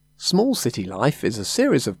Small City Life is a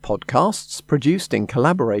series of podcasts produced in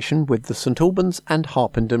collaboration with the St Albans and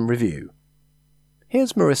Harpenden Review.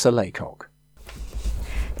 Here's Marissa Laycock.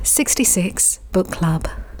 66 Book Club.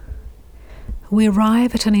 We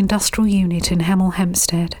arrive at an industrial unit in Hemel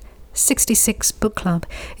Hempstead. 66 Book Club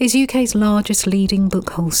is UK's largest leading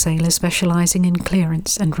book wholesaler specialising in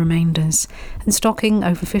clearance and remainders and stocking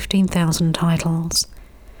over 15,000 titles.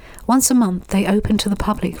 Once a month they open to the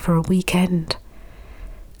public for a weekend.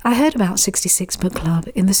 I heard about 66 Book Club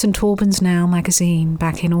in the St Albans Now magazine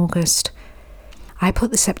back in August. I put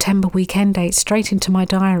the September weekend date straight into my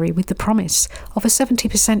diary with the promise of a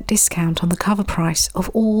 70% discount on the cover price of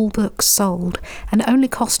all books sold and only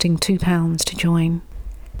costing £2 to join.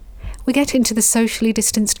 We get into the socially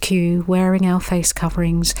distanced queue wearing our face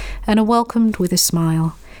coverings and are welcomed with a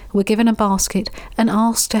smile. We're given a basket and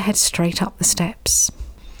asked to head straight up the steps.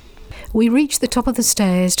 We reach the top of the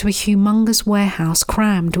stairs to a humongous warehouse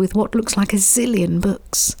crammed with what looks like a zillion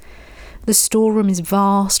books. The storeroom is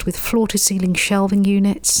vast with floor-to-ceiling shelving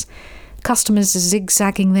units. Customers are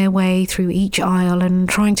zigzagging their way through each aisle and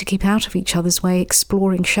trying to keep out of each other's way,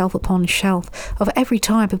 exploring shelf upon shelf of every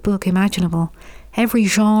type of book imaginable, every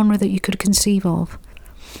genre that you could conceive of.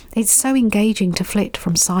 It's so engaging to flit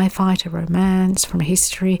from sci-fi to romance, from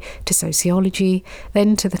history to sociology,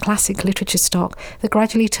 then to the classic literature stock that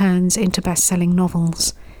gradually turns into best-selling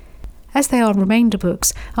novels. As they are remainder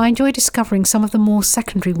books, I enjoy discovering some of the more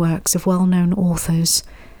secondary works of well-known authors.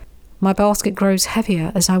 My basket grows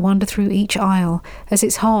heavier as I wander through each aisle, as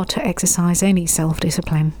it's hard to exercise any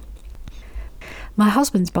self-discipline. My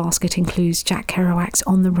husband's basket includes Jack Kerouac's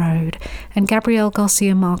On the Road and Gabriel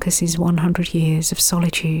Garcia Marquez's 100 Years of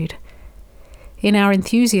Solitude. In our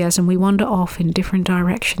enthusiasm, we wander off in different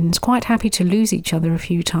directions, quite happy to lose each other a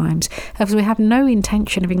few times, as we have no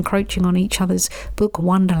intention of encroaching on each other's book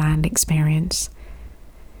wonderland experience.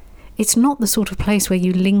 It's not the sort of place where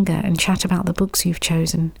you linger and chat about the books you've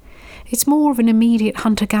chosen. It's more of an immediate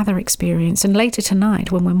hunter-gatherer experience, and later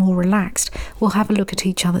tonight, when we're more relaxed, we'll have a look at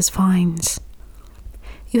each other's finds.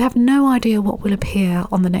 You have no idea what will appear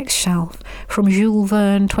on the next shelf, from Jules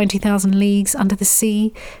Verne, 20,000 Leagues Under the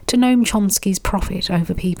Sea, to Noam Chomsky's Profit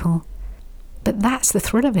Over People. But that's the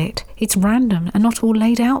thrill of it. It's random and not all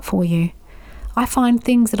laid out for you. I find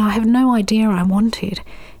things that I have no idea I wanted.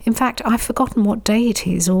 In fact, I've forgotten what day it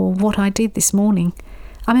is or what I did this morning.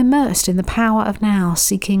 I'm immersed in the power of now,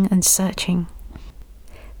 seeking and searching.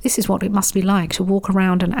 This is what it must be like to walk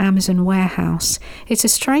around an Amazon warehouse. It's a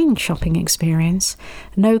strange shopping experience.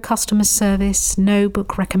 No customer service, no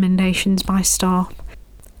book recommendations by staff.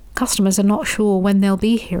 Customers are not sure when they'll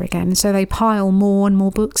be here again, so they pile more and more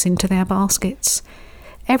books into their baskets.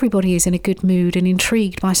 Everybody is in a good mood and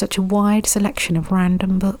intrigued by such a wide selection of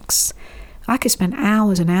random books. I could spend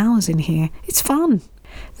hours and hours in here. It's fun.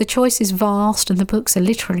 The choice is vast and the books are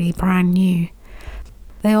literally brand new.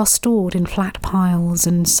 They are stored in flat piles,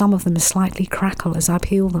 and some of them slightly crackle as I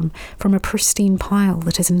peel them from a pristine pile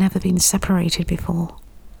that has never been separated before.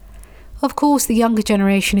 Of course, the younger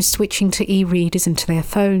generation is switching to e-readers and to their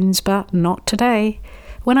phones, but not today.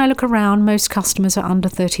 When I look around, most customers are under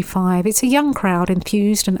 35. It's a young crowd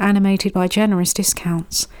enthused and animated by generous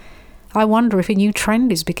discounts. I wonder if a new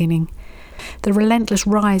trend is beginning. The relentless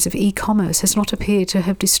rise of e-commerce has not appeared to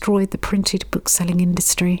have destroyed the printed book-selling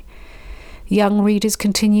industry. Young readers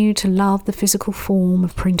continue to love the physical form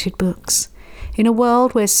of printed books. In a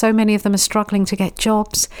world where so many of them are struggling to get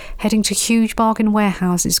jobs, heading to huge bargain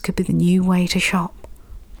warehouses could be the new way to shop.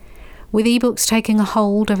 With ebooks taking a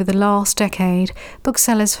hold over the last decade,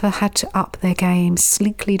 booksellers have had to up their game,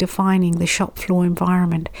 sleekly defining the shop floor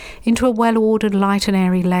environment into a well-ordered, light and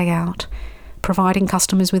airy layout, providing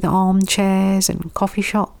customers with armchairs and coffee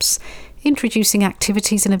shops, introducing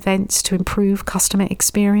activities and events to improve customer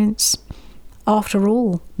experience. After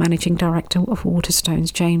all, Managing Director of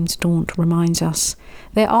Waterstones James Daunt reminds us,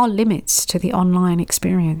 there are limits to the online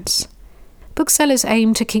experience. Booksellers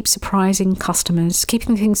aim to keep surprising customers,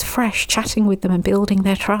 keeping things fresh, chatting with them and building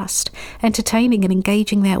their trust, entertaining and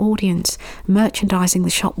engaging their audience, merchandising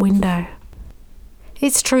the shop window.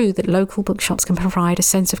 It's true that local bookshops can provide a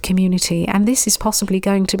sense of community, and this is possibly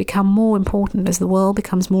going to become more important as the world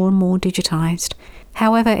becomes more and more digitised.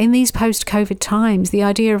 However, in these post-COVID times, the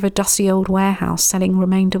idea of a dusty old warehouse selling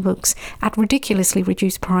remainder books at ridiculously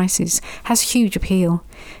reduced prices has huge appeal.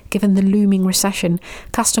 Given the looming recession,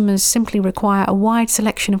 customers simply require a wide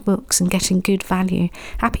selection of books and getting good value,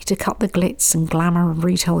 happy to cut the glitz and glamour of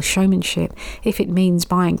retail showmanship if it means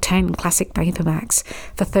buying 10 classic paperbacks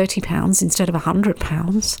for £30 instead of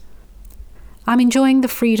 £100. I'm enjoying the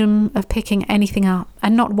freedom of picking anything up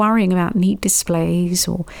and not worrying about neat displays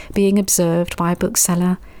or being observed by a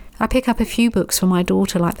bookseller. I pick up a few books for my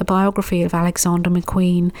daughter, like the biography of Alexander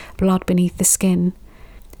McQueen, Blood Beneath the Skin,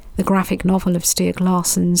 the graphic novel of Stieg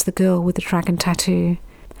Larsson's The Girl with the Dragon Tattoo.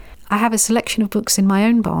 I have a selection of books in my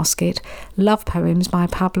own basket: love poems by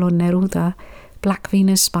Pablo Neruda, Black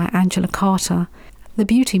Venus by Angela Carter, The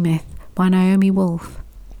Beauty Myth by Naomi Wolf,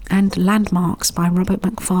 and Landmarks by Robert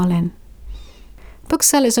Macfarlane.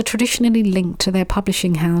 Booksellers are traditionally linked to their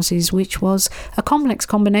publishing houses, which was a complex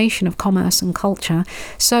combination of commerce and culture,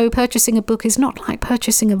 so purchasing a book is not like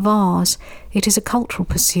purchasing a vase, it is a cultural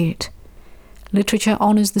pursuit. Literature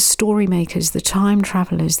honours the story makers, the time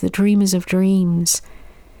travellers, the dreamers of dreams.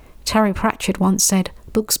 Terry Pratchett once said,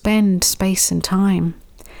 "Books bend space and time,"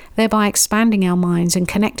 thereby expanding our minds and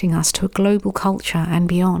connecting us to a global culture and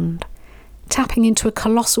beyond. Tapping into a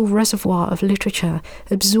colossal reservoir of literature,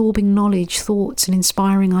 absorbing knowledge, thoughts and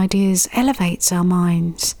inspiring ideas elevates our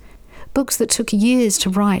minds. Books that took years to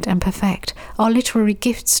write and perfect are literary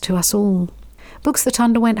gifts to us all. Books that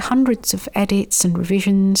underwent hundreds of edits and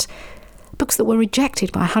revisions. Books that were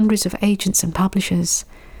rejected by hundreds of agents and publishers.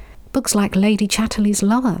 Books like Lady Chatterley's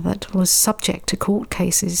Lover that was subject to court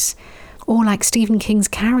cases. Or like Stephen King's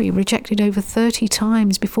Carrie, rejected over 30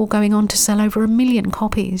 times before going on to sell over 1 million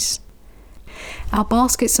copies. Our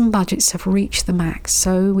baskets and budgets have reached the max,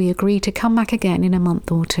 so we agree to come back again in a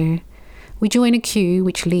month or two. We join a queue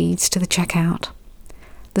which leads to the checkout.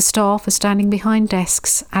 The staff are standing behind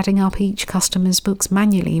desks, adding up each customer's books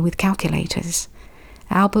manually with calculators.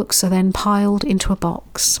 Our books are then piled into a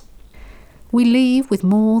box. We leave with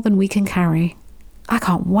more than we can carry. I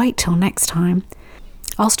can't wait till next time.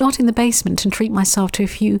 I'll start in the basement and treat myself to a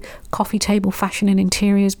few coffee table fashion and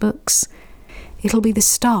interiors books. It'll be the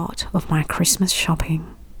start of my Christmas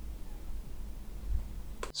shopping.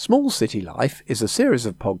 Small City Life is a series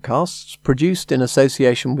of podcasts produced in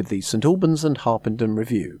association with the St Albans and Harpenden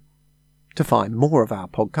Review. To find more of our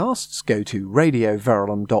podcasts, go to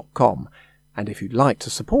radioverulam.com, and if you'd like to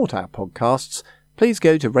support our podcasts, please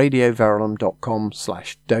go to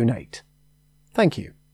radioverulam.com/donate. Thank you.